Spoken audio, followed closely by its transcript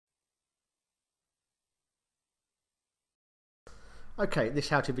Okay, this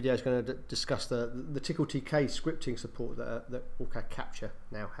how-to video is going to discuss the TCL scripting support that OrCAD Capture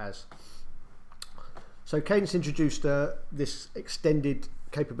now has. So Cadence introduced this extended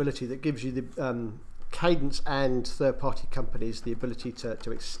capability that gives you the Cadence and third-party companies the ability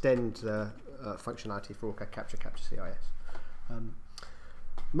to extend the functionality for OrCAD Capture CIS.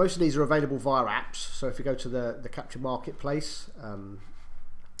 Most of these are available via apps, so if you go to the Capture Marketplace,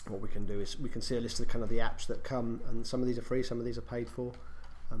 what we can do is we can see a list of kind of the apps that come, and some of these are free, some of these are paid for.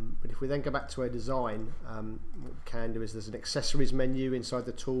 But if we then go back to our design, what we can do is there's an accessories menu inside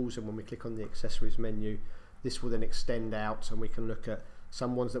the tools, and when we click on the accessories menu, this will then extend out, and we can look at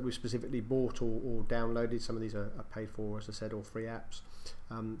some ones that we've specifically bought or downloaded. Some of these are paid for, as I said, or free apps.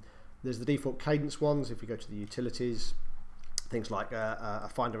 There's the default Cadence ones. If you go to the utilities, things like a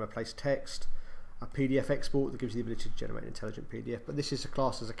find and replace text, a PDF export that gives you the ability to generate an intelligent PDF, but this is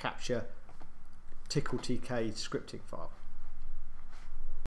classed as a Capture TCL scripting file.